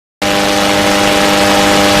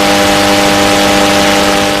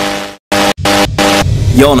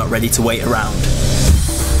You're not ready to wait around.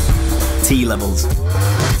 T-levels.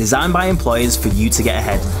 Designed by employers for you to get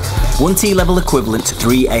ahead. One T-level equivalent to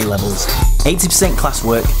 3 A-levels. 80%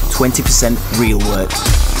 classwork, 20% real work.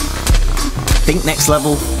 Think next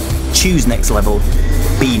level, choose next level,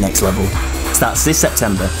 be next level. Starts this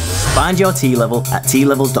September. Find your T-level at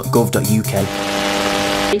tlevels.gov.uk.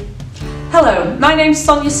 Hello, my name's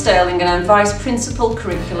Sonia Sterling and I'm Vice Principal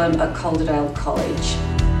Curriculum at Calderdale College.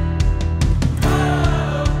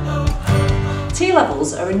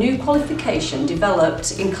 T-levels are a new qualification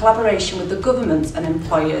developed in collaboration with the government and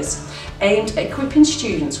employers, aimed at equipping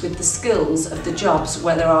students with the skills of the jobs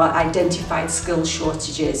where there are identified skill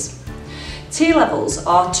shortages. T-levels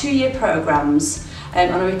are 2-year programmes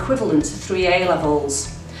and are equivalent to 3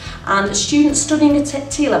 A-levels. And students studying at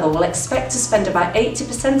T-level will expect to spend about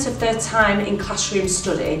 80% of their time in classroom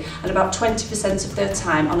study and about 20% of their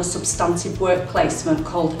time on a substantive work placement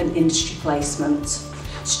called an industry placement.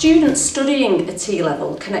 Students studying at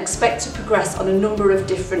T-level can expect to progress on a number of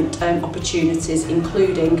different opportunities,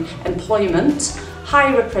 including employment,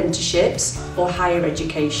 higher apprenticeships or higher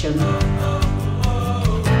education.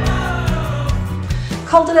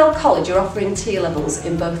 Calderdale College are offering T-levels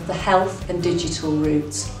in both the health and digital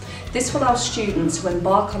routes. This will allow students who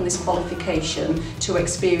embark on this qualification to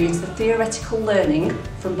experience the theoretical learning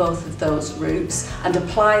from both of those routes and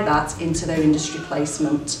apply that into their industry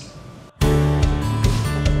placement.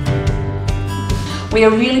 We are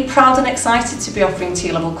really proud and excited to be offering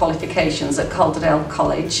T-level qualifications at Calderdale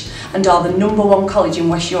College and are the #1 college in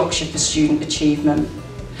West Yorkshire for student achievement.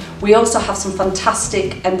 We also have some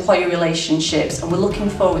fantastic employer relationships and we're looking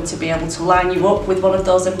forward to be able to line you up with one of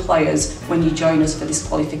those employers when you join us for this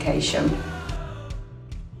qualification.